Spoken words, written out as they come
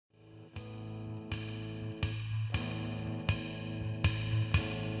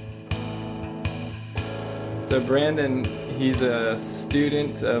So Brandon, he's a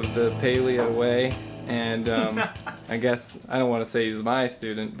student of the Paleo way, and I guess I don't want to say he's my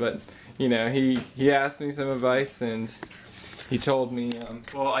student, but you know, he asked me some advice, and he told me.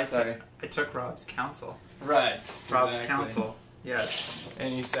 Well, I took Rob's counsel. Right. Rob's counsel. Yes.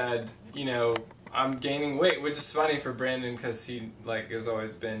 And he said, you know, I'm gaining weight, which is funny for Brandon because he like has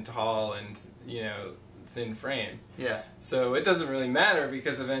always been tall and you know thin frame. Yeah. So it doesn't really matter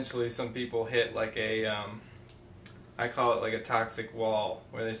because eventually some people hit like a I call it like a toxic wall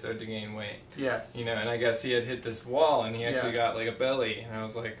where they start to gain weight. Yes. You know, and I guess he had hit this wall and he actually got like a belly, and I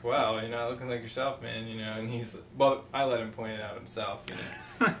was like, wow, you're not looking like yourself, man. You know, and he's I let him point it out himself. You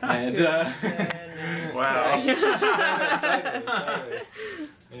know. And wow. Sideways.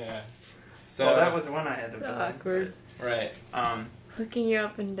 Yeah. So well, that was one I had to build. Awkward. Right. Looking you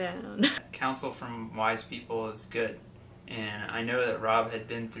up and down. Counsel from wise people is good, and I know that Rob had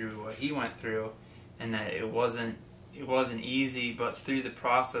been through what he went through, and that it wasn't easy, but through the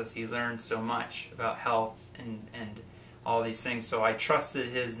process he learned so much about health and all these things. So I trusted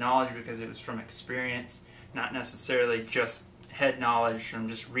his knowledge because it was from experience, not necessarily just head knowledge from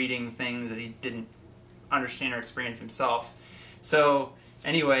just reading things that he didn't understand or experience himself. So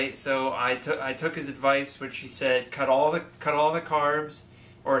anyway, so I took his advice, which he said cut all the carbs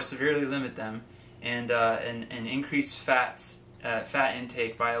or severely limit them, and increase fat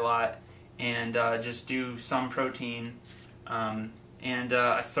intake by a lot, and just do some protein.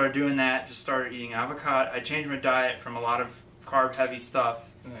 I started doing that. Just started eating avocado. I changed my diet from a lot of carb heavy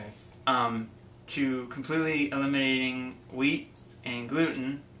stuff. Nice. To completely eliminating wheat and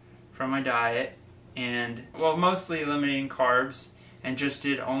gluten from my diet, and well, mostly eliminating carbs, and just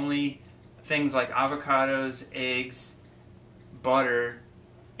did only things like avocados, eggs, butter,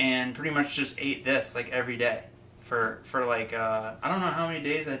 and pretty much just ate this like every day for like I don't know how many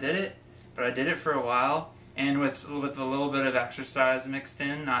days I did it, but I did it for a while, and with a little bit of exercise mixed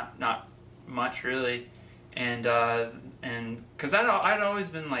in, not much really, and because I'd always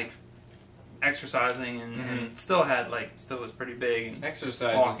been like exercising and still was pretty big and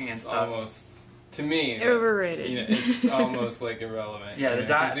exercise walking is and stuff. Almost, to me, overrated. You know, it's almost like irrelevant. Yeah, the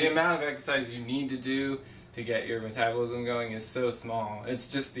diet. The amount of exercise you need to do to get your metabolism going is so small. It's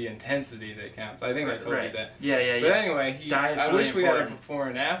just the intensity that counts. I think I told you that. Yeah. But anyway, I really wish we had a important. before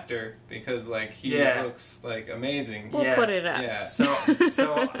and after because like he looks like amazing. We'll put it up. Yeah. So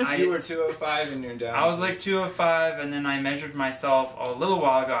you were 205 and you're down. I was like 205, and then I measured myself a little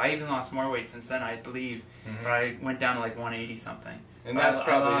while ago. I even lost more weight since then, I believe. But I went down to like 180 something. And so that's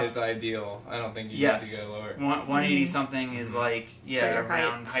probably lost, his ideal. I don't think you need to go lower. 180 something is like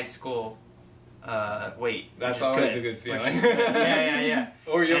around height. high school weight. That's always a good feeling. Yeah.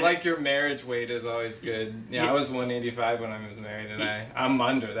 Or your marriage weight is always good. Yeah, I was 185 when I was married, and I'm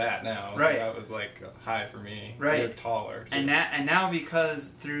under that now. Right. So that was like high for me. Right. You're taller. Too. And now because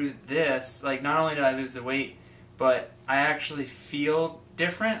through this, like not only did I lose the weight, but I actually feel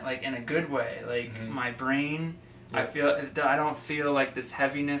different, like in a good way. Like my brain, I don't feel like this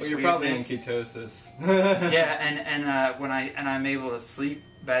heaviness. Well, you're probably in ketosis. Yeah, and when I'm able to sleep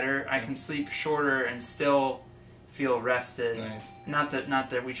better, I can sleep shorter and still feel rested. Nice. Not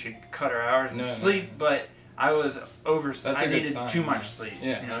that we should cut our hours in sleep, No. but I was I needed too much sleep.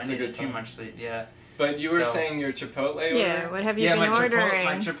 Yeah, you know, I needed too much sleep. Yeah. But you were saying your Chipotle order? Yeah, what have you been ordering?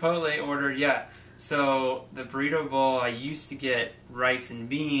 My Chipotle order, yeah. So the burrito bowl, I used to get rice and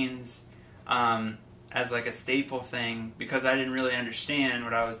beans as like a staple thing because I didn't really understand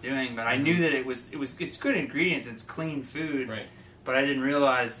what I was doing, but I knew that it's good ingredients, it's clean food. Right. But I didn't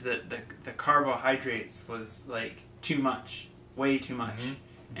realize that the carbohydrates was like too much, way too much,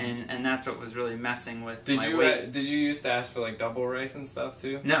 and that's what was really messing with my weight. Did you used to ask for like double rice and stuff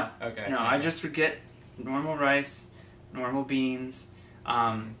too? No. Okay. No, I just would get normal rice, normal beans.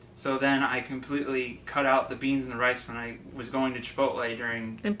 So then I completely cut out the beans and the rice when I was going to Chipotle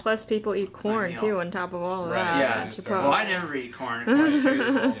during. And plus, people eat corn too on top of all of that. Yeah. Chipotle. Well, I never eat corn. Corn's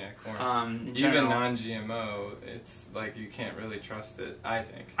terrible. Yeah, corn. Even non-GMO, it's like you can't really trust it. I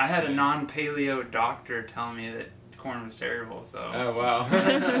think. I had a non-paleo doctor tell me that corn was terrible. So. Oh wow.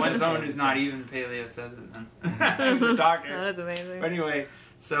 When someone who's not even paleo says it, then it was a doctor. That is amazing. But anyway,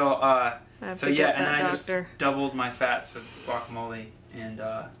 so and then I just doubled my fats with guacamole and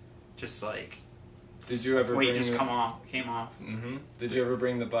just like. Did you ever weight just came off? Did you ever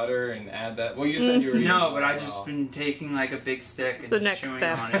bring the butter and add that? Well, you said you were. No, but I just been taking like a big stick and just chewing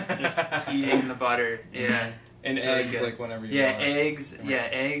on it, just eating the butter. Yeah. And eggs, like whenever you want. Eggs. Yeah,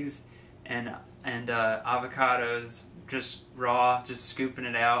 eggs and avocados just raw, just scooping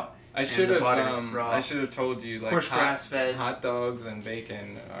it out. I should have told you, like, grass-fed hot dogs and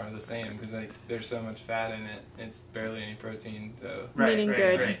bacon are the same because like there's so much fat in it. It's barely any protein, so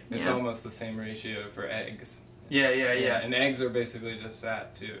Right. It's almost the same ratio for eggs. Yeah. And eggs are basically just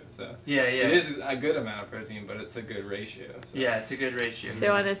fat too. So yeah. It is a good amount of protein, but it's a good ratio. So. Yeah, it's a good ratio.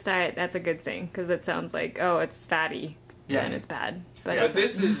 So on this diet, that's a good thing because it sounds like, oh, it's fatty. Yeah. Then it's bad. But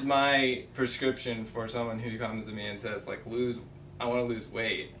this is my prescription for someone who comes to me and says, like, I want to lose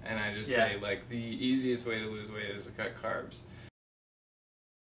weight. And I just say, like, the easiest way to lose weight is to cut carbs.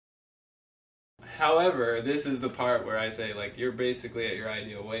 However, this is the part where I say, like, you're basically at your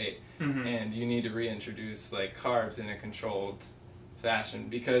ideal weight, and you need to reintroduce, like, carbs in a controlled fashion,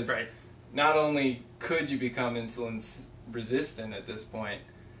 because not only could you become insulin resistant at this point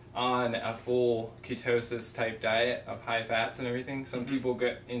on a full ketosis type diet of high fats and everything, some people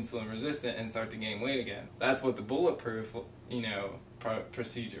get insulin resistant and start to gain weight again. That's what the bulletproof,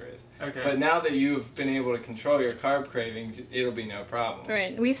 procedure is. Okay. But now that you've been able to control your carb cravings, it'll be no problem.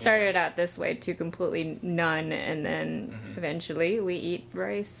 Right. We started out this way to completely none, and then eventually we eat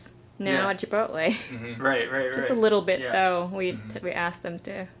rice now at Chipotle. Right. Just a little bit though. We asked them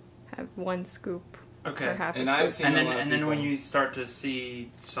to have one scoop. Okay. Or half and a I've scoop. seen and then when you start to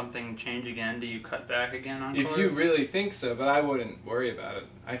see something change again, do you cut back again on carbs? If you really think so, but I wouldn't worry about it.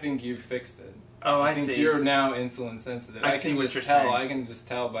 I think you've fixed it. Oh, I think see. You're now insulin sensitive. I see can what just you're tell. saying. I can just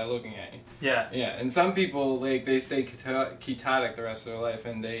tell by looking at you. Yeah. Yeah, and some people, like, they stay ketotic the rest of their life,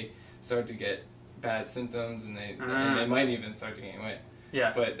 and they start to get bad symptoms, and they might even start to gain weight.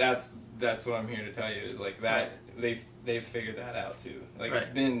 Yeah. But that's what I'm here to tell you is, like, that they've figured that out too. Like, it's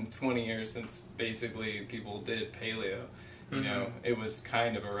been 20 years since basically people did paleo. You know, it was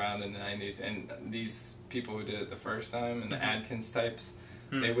kind of around in the 90s, and these people who did it the first time, and the Atkins types,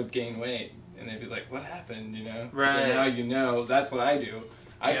 they would gain weight. And they'd be like, what happened, Right. So now that's what I do.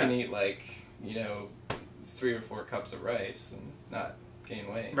 I can eat, like, 3 or 4 cups of rice and not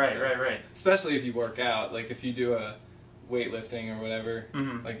gain weight. Right. Especially if you work out. Like, if you do a weightlifting or whatever,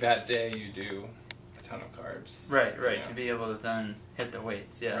 like, that day you do a ton of carbs. Right. To be able to then hit the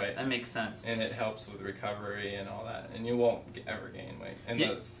weights. Yeah, that makes sense. And it helps with recovery and all that. And you won't ever gain weight. And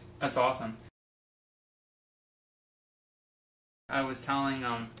that's awesome. I was telling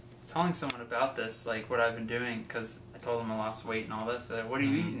someone about this, like, what I've been doing, because I told them I lost weight and all this. What are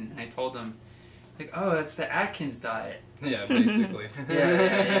you eating? And I told them, like, oh, that's the Atkins diet. Yeah, basically.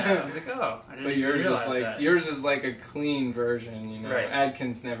 Yeah. I was like, oh, I didn't even realize that. Yours is like a clean version, Right.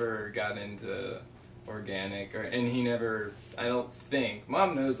 Atkins never got into organic, and he never, I don't think,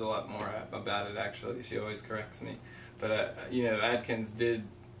 Mom knows a lot more about it, actually. She always corrects me. But, Atkins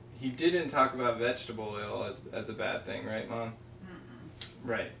didn't talk about vegetable oil as a bad thing, right, Mom?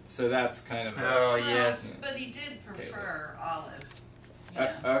 Right, so that's kind of yes. But he did prefer olive.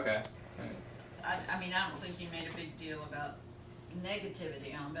 Okay. I mean, I don't think he made a big deal about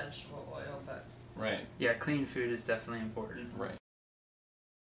negativity on vegetable oil, but... Right. Yeah, clean food is definitely important. Right.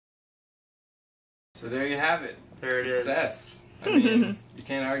 So there you have it. There it is. Success. I mean, you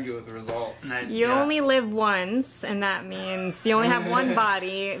can't argue with the results. You only live once, and that means you only have one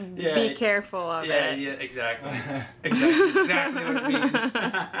body. Be careful of it. Yeah, exactly. Exactly what it means.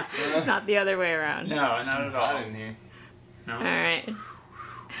 Not the other way around. No, not at all. I didn't hear. No. All right.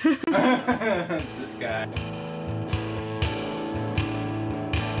 It's this guy.